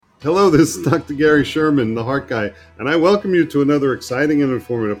Hello, this is Dr. Gary Sherman, the Heart Guy, and I welcome you to another exciting and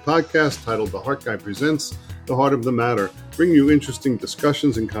informative podcast titled The Heart Guy Presents The Heart of the Matter, bringing you interesting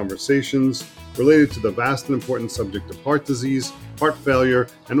discussions and conversations related to the vast and important subject of heart disease, heart failure,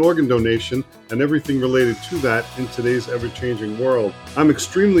 and organ donation, and everything related to that in today's ever-changing world. I'm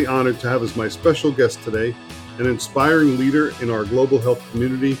extremely honored to have as my special guest today an inspiring leader in our global health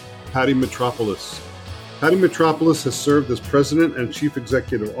community, Patty Metropulos. Patty Metropulos has served as President and Chief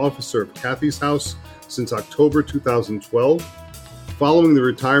Executive Officer of Kathy's House since October 2012, following the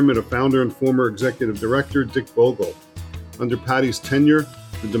retirement of founder and former Executive Director Dick Bogle. Under Patty's tenure,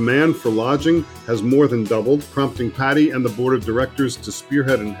 the demand for lodging has more than doubled, prompting Patty and the Board of Directors to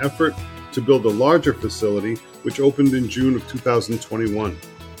spearhead an effort to build a larger facility, which opened in June of 2021.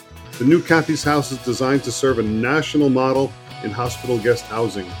 The new Kathy's House is designed to serve a national model in hospital guest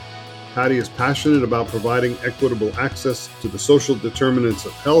housing. Patty is passionate about providing equitable access to the social determinants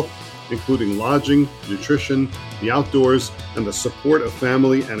of health, including lodging, nutrition, the outdoors, and the support of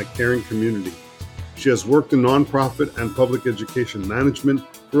family and a caring community. She has worked in nonprofit and public education management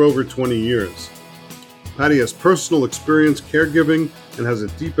for over 20 years. Patty has personal experience caregiving and has a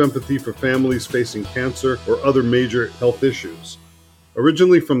deep empathy for families facing cancer or other major health issues.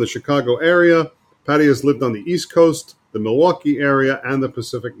 Originally from the Chicago area, Patty has lived on the East Coast, the Milwaukee area, and the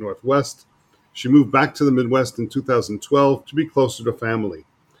Pacific Northwest. She moved back to the Midwest in 2012 to be closer to family.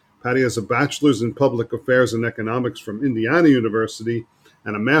 Patty has a bachelor's in public affairs and economics from Indiana University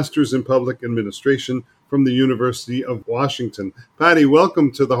and a master's in public administration from the University of Washington. Patty,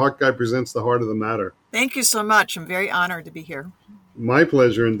 welcome to The Heart Guy Presents The Heart of the Matter. Thank you so much. I'm very honored to be here. My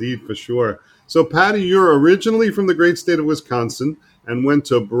pleasure indeed, for sure. So, Patty, you're originally from the great state of Wisconsin and went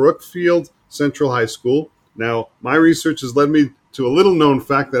to Brookfield Central High School. Now, my research has led me to a little-known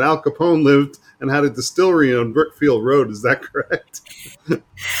fact that Al Capone lived and had a distillery on Brookfield Road. Is that correct?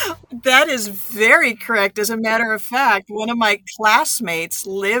 That is very correct. As a matter of fact, one of my classmates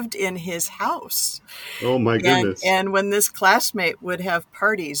lived in his house. Oh, my goodness. And when this classmate would have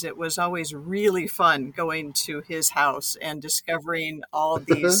parties, it was always really fun going to his house and discovering all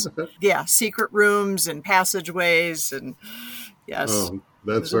these, secret rooms and passageways. And yes. Oh,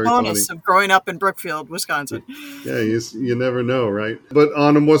 that's very funny. Bonus of growing up in Brookfield, Wisconsin. Yeah, you never know, right? But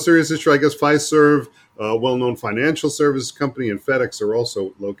on a more serious issue, I guess Fiserv, a well-known financial services company, and FedEx are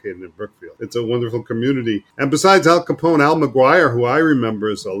also located in Brookfield. It's a wonderful community. And besides Al Capone, Al McGuire, who I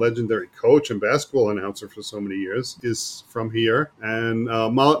remember as a legendary coach and basketball announcer for so many years, is from here. And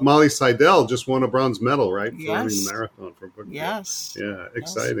Molly Seidel just won a bronze medal, right? For running the marathon from Brookfield. Yes. Yeah,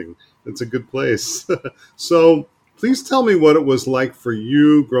 exciting. Yes. It's a good place. So please tell me what it was like for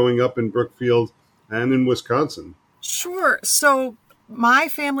you growing up in Brookfield and in Wisconsin. Sure. So my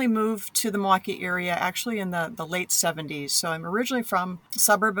family moved to the Milwaukee area actually in the late 70s. So I'm originally from a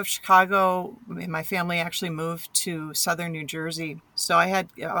suburb of Chicago. My family actually moved to southern New Jersey. So I had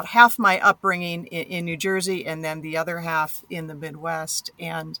about half my upbringing in New Jersey and then the other half in the Midwest.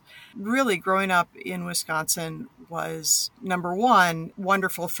 And really growing up in Wisconsin was, number one,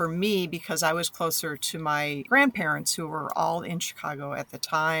 wonderful for me because I was closer to my grandparents who were all in Chicago at the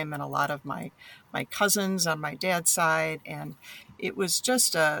time and a lot of my cousins on my dad's side. And it was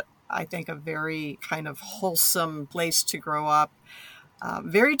just I think a very kind of wholesome place to grow up.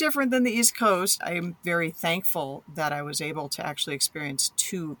 Very different than the East Coast. I am very thankful that I was able to actually experience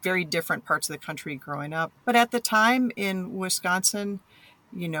two very different parts of the country growing up. But at the time in Wisconsin,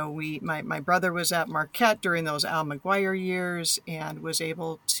 you know, my brother was at Marquette during those Al McGuire years and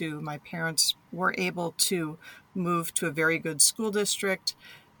my parents were able to move to a very good school district.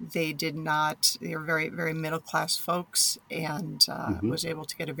 They were very, very middle-class folks and was able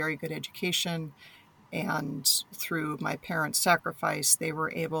to get a very good education. And through my parents' sacrifice, they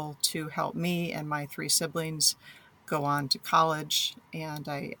were able to help me and my three siblings go on to college. And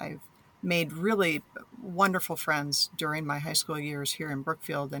I've made really wonderful friends during my high school years here in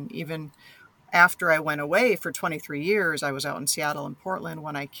Brookfield. And even after I went away for 23 years, I was out in Seattle and Portland.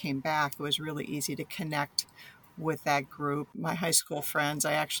 When I came back, it was really easy to connect with that group. My high school friends,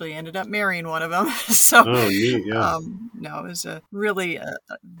 I actually ended up marrying one of them. So, neat, yeah. It was a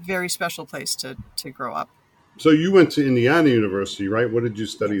very special place to grow up. So you went to Indiana University, right? What did you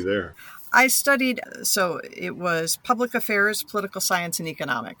study there? I studied, so it was public affairs, political science, and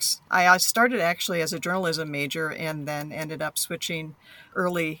economics. I started actually as a journalism major and then ended up switching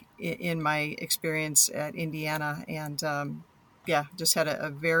early in my experience at Indiana. And just had a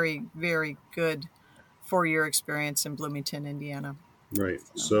very, very good 4-year experience in Bloomington, Indiana. Right.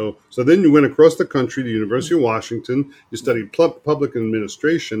 So then you went across the country to the University of Washington. You studied public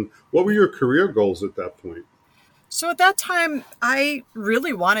administration. What were your career goals at that point? So at that time, I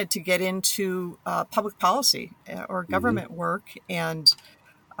really wanted to get into public policy or Hmm. government work, and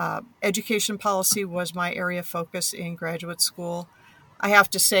education policy was my area of focus in graduate school. I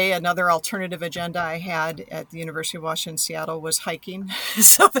have to say, another alternative agenda I had at the University of Washington, Seattle was hiking.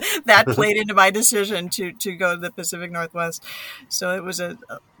 So that played into my decision to go to the Pacific Northwest. So it was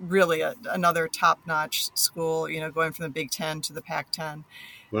another top-notch school, going from the Big Ten to the Pac-10.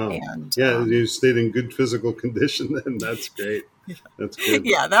 Wow. And Yeah, you stayed in good physical condition then. That's great. That's good.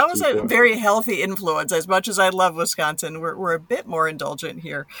 yeah, that It's was a important. very healthy influence. As much as I love Wisconsin, we're a bit more indulgent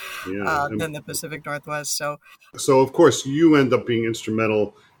here Yeah. than the Pacific Northwest. So So, of course, you end up being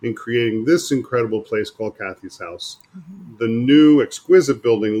instrumental in creating this incredible place called Kathy's House. mhm. The new exquisite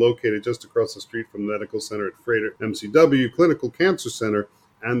building located just across the street from the Medical Center at Freighter MCW, Clinical Cancer Center,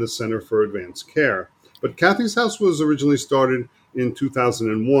 and the Center for Advanced Care. But Kathy's House was originally started in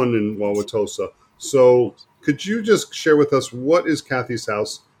 2001 in Wauwatosa. So, could you just share with us what is Kathy's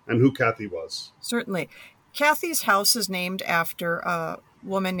House and who Kathy was? Certainly. Kathy's house is named after a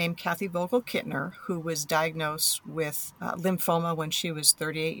woman named Kathy Vogel Kittner, who was diagnosed with lymphoma when she was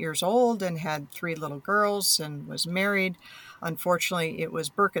 38 years old and had 3 little girls and was married. Unfortunately, it was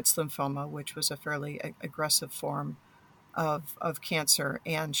Burkitt's lymphoma, which was a fairly aggressive form of cancer.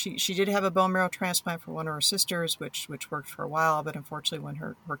 And she did have a bone marrow transplant for one of her sisters, which worked for a while, but unfortunately, when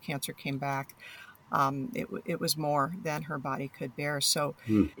her cancer came back, it was more than her body could bear. So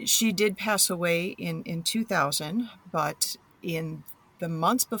Hmm. she did pass away in 2000, but in the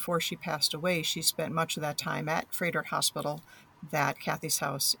months before she passed away, she spent much of that time at Freighter Hospital that Kathy's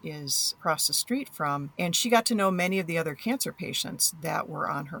house is across the street from. And she got to know many of the other cancer patients that were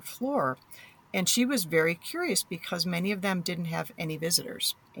on her floor. And she was very curious because many of them didn't have any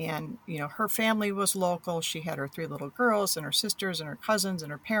visitors. And, her family was local. She had her 3 little girls and her sisters and her cousins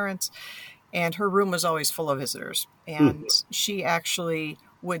and her parents. And her room was always full of visitors. Hmm. And she actually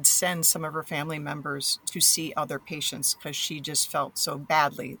would send some of her family members to see other patients because she just felt so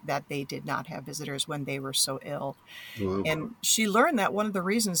badly that they did not have visitors when they were so ill. Wow. And she learned that one of the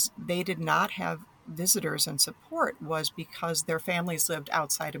reasons they did not have visitors and support was because their families lived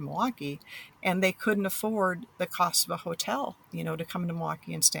outside of Milwaukee and they couldn't afford the cost of a hotel, to come to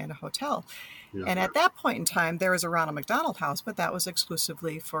Milwaukee and stay in a hotel. Yeah. And at that point in time, there was a Ronald McDonald House, but that was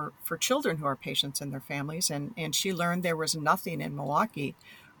exclusively for children who are patients and their families. And she learned there was nothing in Milwaukee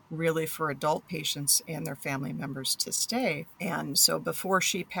really for adult patients and their family members to stay. And so before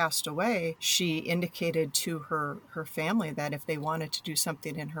she passed away, she indicated to her family that if they wanted to do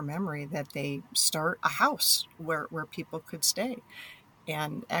something in her memory, that they start a house where people could stay.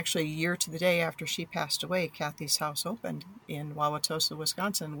 And actually, a year to the day after she passed away, Kathy's house opened in Wauwatosa,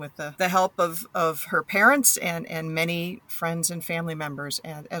 Wisconsin, with the help of her parents and many friends and family members,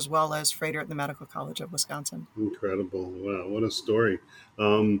 and as well as Freighter at the Medical College of Wisconsin. Incredible. Wow, what a story.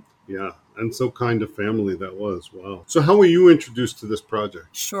 Yeah, and so kind of family that was. Wow. So, how were you introduced to this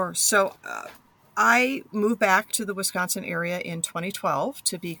project? Sure. So I moved back to the Wisconsin area in 2012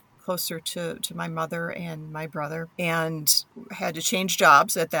 to be closer to my mother and my brother, and had to change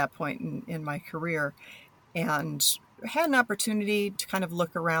jobs at that point in my career, and had an opportunity to kind of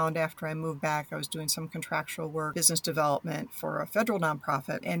look around after I moved back. I was doing some contractual work, business development for a federal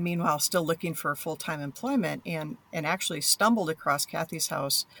nonprofit, and meanwhile still looking for full-time employment, and actually stumbled across Kathy's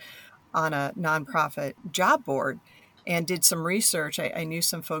house on a nonprofit job board and did some research. I knew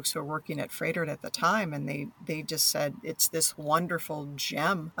some folks who were working at Freighter at the time, and they just said it's this wonderful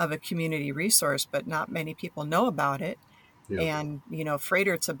gem of a community resource, but not many people know about it. Yeah. And,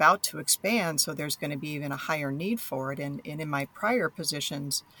 Freighter, it's about to expand, so there's going to be even a higher need for it. And in my prior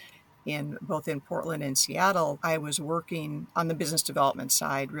positions, both in Portland and Seattle, I was working on the business development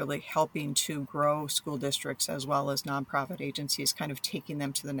side, really helping to grow school districts as well as nonprofit agencies, kind of taking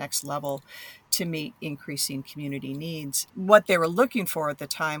them to the next level to meet increasing community needs. What they were looking for at the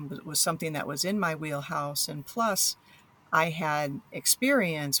time was something that was in my wheelhouse. And plus, I had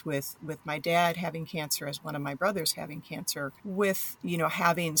experience with my dad having cancer, as one of my brothers having cancer, with,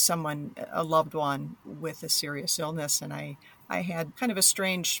 having someone, a loved one with a serious illness. And I had kind of a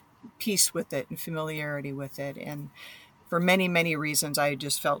strange peace with it and familiarity with it. And for many, many reasons, I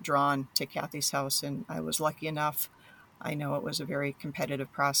just felt drawn to Kathy's house. And I was lucky enough. I know it was a very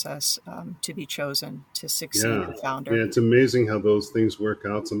competitive process to be chosen to succeed Yeah. the founder. Yeah, it's amazing how those things work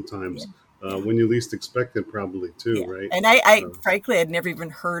out Yeah. sometimes. Yeah. When you least expect it, probably too, Yeah. right? And I frankly had never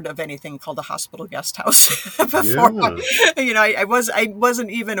even heard of anything called a hospital guest house before. Yeah. I wasn't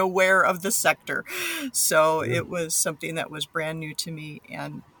even aware of the sector. So it was something that was brand new to me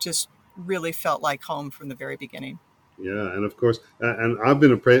and just really felt like home from the very beginning. Yeah, and of course, and I've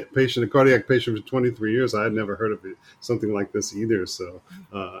been a cardiac patient for 23 years. I had never heard of it, something like this either. So,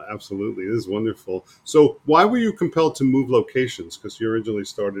 absolutely, this is wonderful. So, why were you compelled to move locations? Because you originally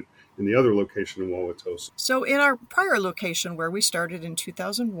started in the other location in Wauwatosa. So in our prior location where we started in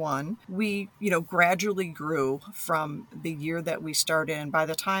 2001, we, gradually grew from the year that we started. And by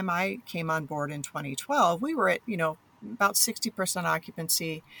the time I came on board in 2012, we were at, about 60%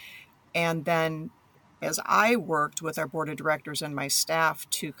 occupancy. And then as I worked with our board of directors and my staff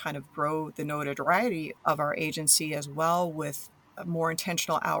to kind of grow the notoriety of our agency as well with a more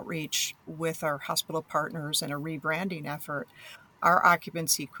intentional outreach with our hospital partners and a rebranding effort, our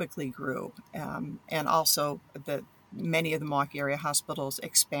occupancy quickly grew. And also many of the Milwaukee area hospitals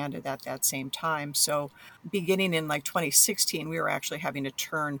expanded at that same time. So beginning in like 2016, we were actually having to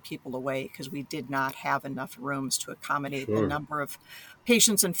turn people away because we did not have enough rooms to accommodate the Sure. number of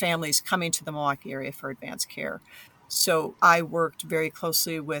patients and families coming to the Milwaukee area for advanced care. So I worked very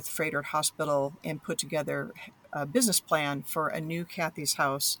closely with Frederick Hospital and put together a business plan for a new Kathy's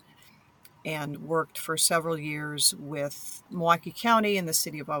House, and worked for several years with Milwaukee County and the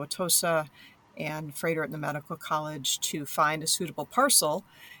city of Wauwatosa and Frederick and the Medical College to find a suitable parcel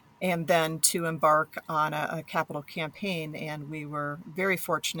and then to embark on a capital campaign. And we were very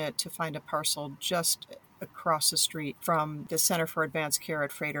fortunate to find a parcel just across the street from the Center for Advanced Care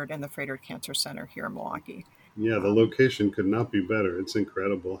at Frederick and the Frederick Cancer Center here in Milwaukee. Yeah, the location could not be better. It's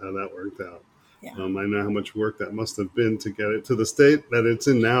incredible how that worked out. Yeah. I know how much work that must have been to get it to the state that it's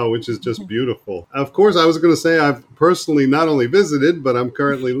in now, which is just beautiful. Of course, I was going to say I've personally not only visited, but I'm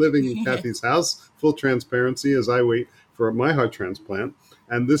currently living in Kathy's house, full transparency, as I wait for my heart transplant.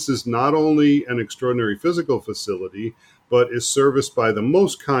 And this is not only an extraordinary physical facility, but is serviced by the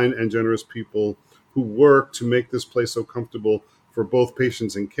most kind and generous people who work to make this place so comfortable for both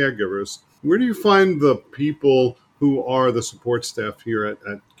patients and caregivers. Where do you find the people who are the support staff here at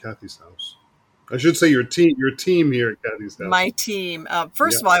Kathy's house? I should say your team here at Kathy's house. My team.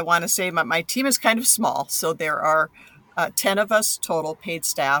 First of all, I want to say my team is kind of small. So there are 10 of us total paid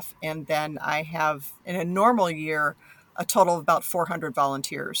staff. And then I have, in a normal year, a total of about 400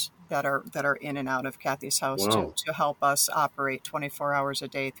 volunteers that are in and out of Kathy's house Wow. to help us operate 24 hours a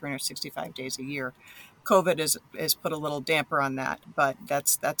day, 365 days a year. COVID has put a little damper on that, but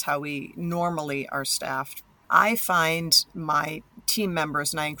that's how we normally are staffed. I find my team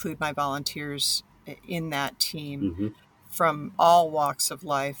members, and I include my volunteers in that team, from all walks of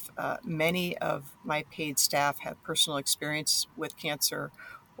life. Many of my paid staff have personal experience with cancer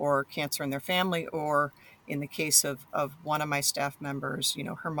or cancer in their family, or in the case of one of my staff members,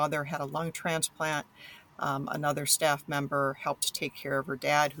 her mother had a lung transplant. Another staff member helped take care of her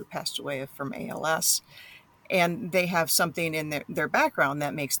dad who passed away from ALS. And they have something in their background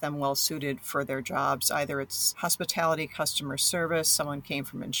that makes them well suited for their jobs. Either it's hospitality, customer service, someone came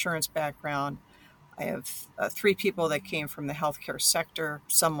from insurance background. I have 3 people that came from the healthcare sector,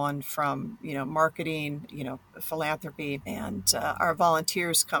 someone from, marketing, philanthropy, and our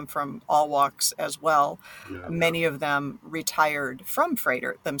volunteers come from all walks as well. Yeah. Many of them retired from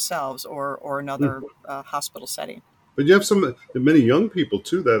Frederick themselves or another hospital setting. But you have many young people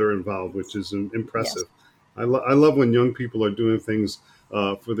too that are involved, which is impressive. Yes. I love when young people are doing things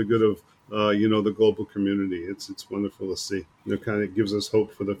for the good of the global community. It's wonderful to see. It kind of gives us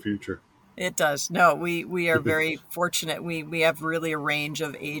hope for the future. It does. No, we are very fortunate. We have really a range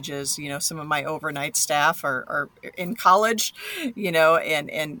of ages. Some of my overnight staff are in college, and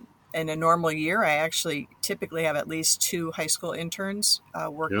in a normal year, I actually typically have at least 2 high school interns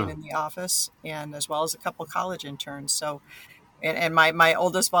working in the office, and as well as a couple college interns. So, and my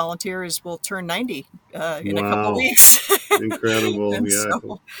oldest volunteers will turn 90 in a couple of weeks. Incredible. And Yeah.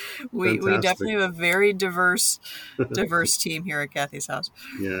 so we definitely have a very diverse team here at Kathy's house.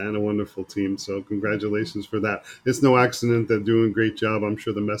 Yeah, and a wonderful team. So congratulations for that. It's no accident. They're doing a great job. I'm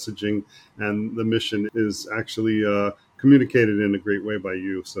sure the messaging and the mission is actually communicated in a great way by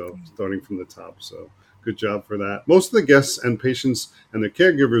you. So starting from the top. So good job for that. Most of the guests and patients and their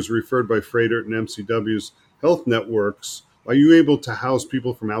caregivers referred by Frederick and MCW's health networks. Are you able to house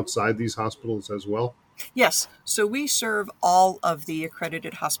people from outside these hospitals as well? Yes. So we serve all of the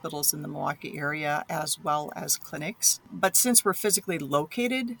accredited hospitals in the Milwaukee area as well as clinics. But since we're physically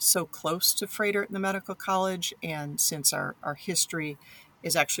located so close to Frederick and the Medical College, and since our history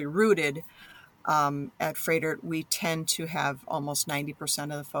is actually rooted at Frederick, we tend to have almost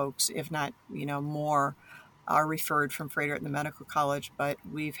 90% of the folks, if not more, are referred from Frederick and the Medical College, but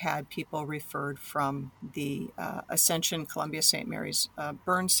we've had people referred from the Ascension Columbia St. Mary's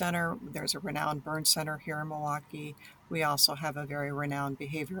Burn Center. There's a renowned burn center here in Milwaukee. We also have a very renowned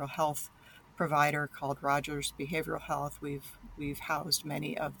behavioral health provider called Rogers Behavioral Health. We've housed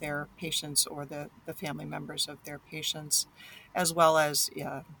many of their patients or the family members of their patients, as well as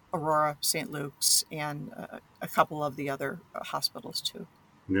Aurora, St. Luke's, and a couple of the other hospitals too.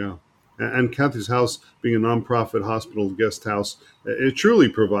 Yeah. And Kathy's House, being a nonprofit hospital guest house, it truly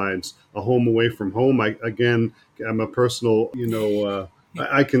provides a home away from home. I'm a personal,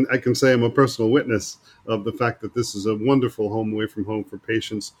 I can say I'm a personal witness of the fact that this is a wonderful home away from home for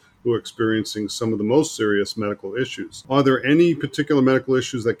patients who are experiencing some of the most serious medical issues. Are there any particular medical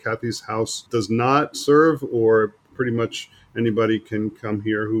issues that Kathy's House does not serve, or pretty much anybody can come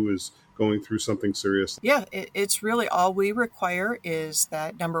here who is going through something serious? Yeah, it's really all we require is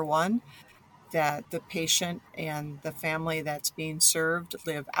that, number one, that the patient and the family that's being served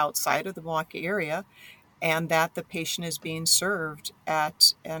live outside of the Milwaukee area, and that the patient is being served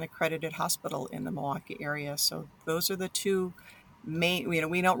at an accredited hospital in the Milwaukee area. So those are the two main,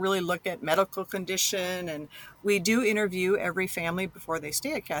 we don't really look at medical condition, and we do interview every family before they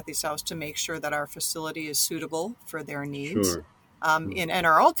stay at Kathy's House to make sure that our facility is suitable for their needs. Sure. In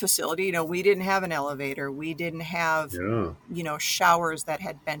our old facility, we didn't have an elevator. We didn't have, showers that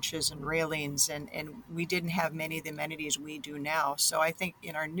had benches and railings, and we didn't have many of the amenities we do now. So I think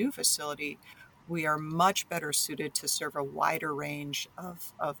in our new facility, we are much better suited to serve a wider range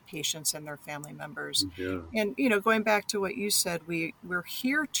of patients and their family members. Yeah. And, going back to what you said, we're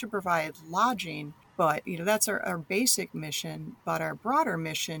here to provide lodging, but, that's our basic mission. But our broader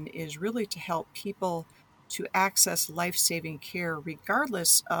mission is really to help people to access life-saving care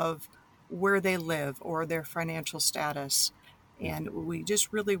regardless of where they live or their financial status. And we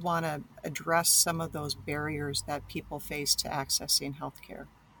just really want to address some of those barriers that people face to accessing healthcare.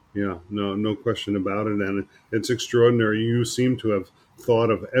 Yeah, no question about it. And it's extraordinary. You seem to have thought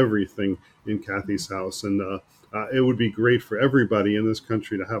of everything in Kathy's House. And it would be great for everybody in this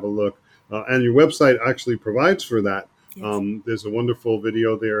country to have a look. And your website actually provides for that. Yes. There's a wonderful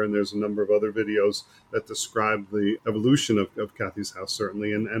video there, and there's a number of other videos that describe the evolution of Kathy's House,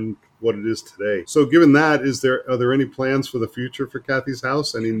 certainly, and what it is today. So given that, are there any plans for the future for Kathy's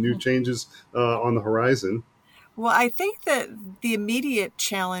House? Any new changes on the horizon? Well, I think that the immediate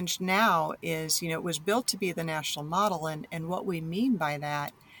challenge now is, it was built to be the national model. And what we mean by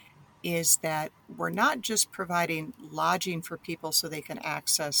that is that we're not just providing lodging for people so they can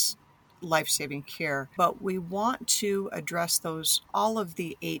access life-saving care, but we want to address all of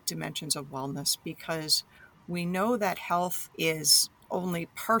the 8 dimensions of wellness, because we know that health is only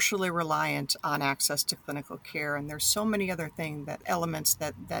partially reliant on access to clinical care. And there's so many other elements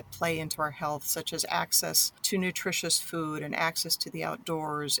that play into our health, such as access to nutritious food and access to the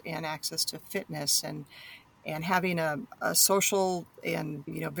outdoors and access to fitness and having a social and,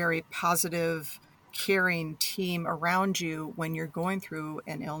 very positive, caring team around you when you're going through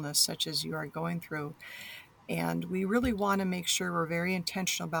an illness such as you are going through. And we really want to make sure we're very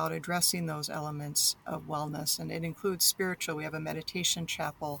intentional about addressing those elements of wellness. And it includes spiritual. We have a meditation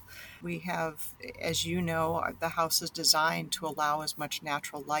chapel. We have, as you know, the house is designed to allow as much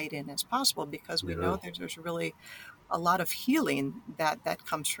natural light in as possible, because we know that there's really a lot of healing that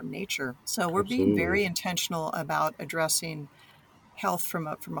comes from nature. So we're being very intentional about addressing health from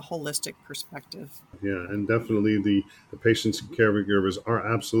a holistic perspective. Yeah, and definitely the patients and caregivers are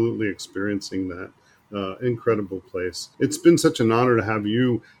absolutely experiencing that. Incredible place. It's been such an honor to have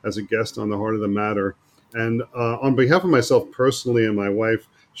you as a guest on The Heart of the Matter. And on behalf of myself personally and my wife,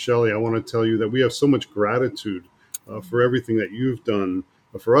 Shelley, I want to tell you that we have so much gratitude for everything that you've done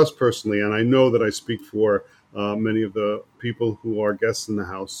for us personally. And I know that I speak for many of the people who are guests in the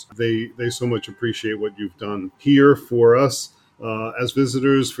house. They so much appreciate what you've done here for us as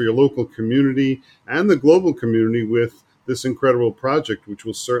visitors, for your local community and the global community with this incredible project, which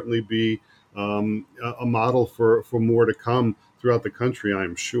will certainly be a model for more to come throughout the country, I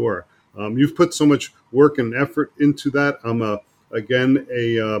am sure. You've put so much work and effort into that. I'm a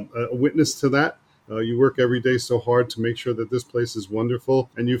witness to that. You work every day so hard to make sure that this place is wonderful,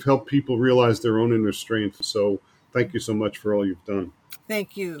 and you've helped people realize their own inner strength. So thank you so much for all you've done.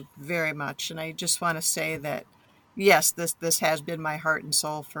 Thank you very much. And I just want to say that, yes, this has been my heart and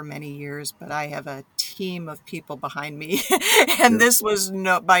soul for many years, but I have a team of people behind me, and this was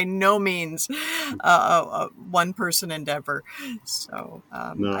by no means a one-person endeavor. So,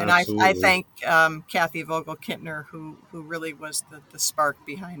 and I thank Kathy Vogel-Kintner, who really was the spark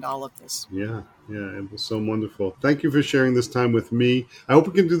behind all of this. Yeah, it was so wonderful. Thank you for sharing this time with me. I hope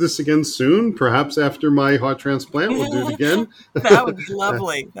we can do this again soon, perhaps after my heart transplant. We'll do it again. That would be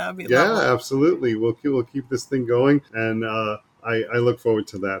lovely. That would be lovely. Yeah, absolutely. We'll keep this thing going. And I look forward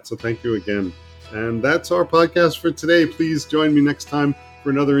to that. So thank you again. And that's our podcast for today. Please join me next time for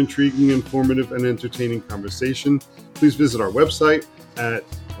another intriguing, informative, and entertaining conversation. Please visit our website at,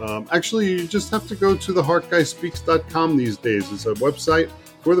 actually, you just have to go to theheartguyspeaks.com these days. It's a website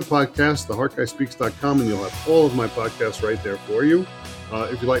for the podcast, theheartguyspeaks.com, and you'll have all of my podcasts right there for you.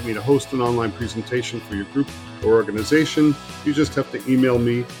 If you'd like me to host an online presentation for your group or organization, you just have to email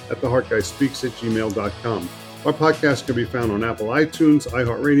me at theheartguyspeaks@gmail.com. Our podcast can be found on Apple iTunes,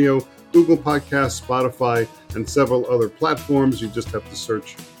 iHeartRadio, Google Podcasts, Spotify, and several other platforms. You just have to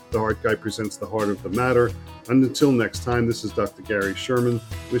search The Heart Guy Presents The Heart of the Matter. And until next time, this is Dr. Gary Sherman,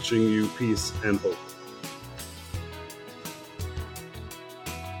 wishing you peace and hope.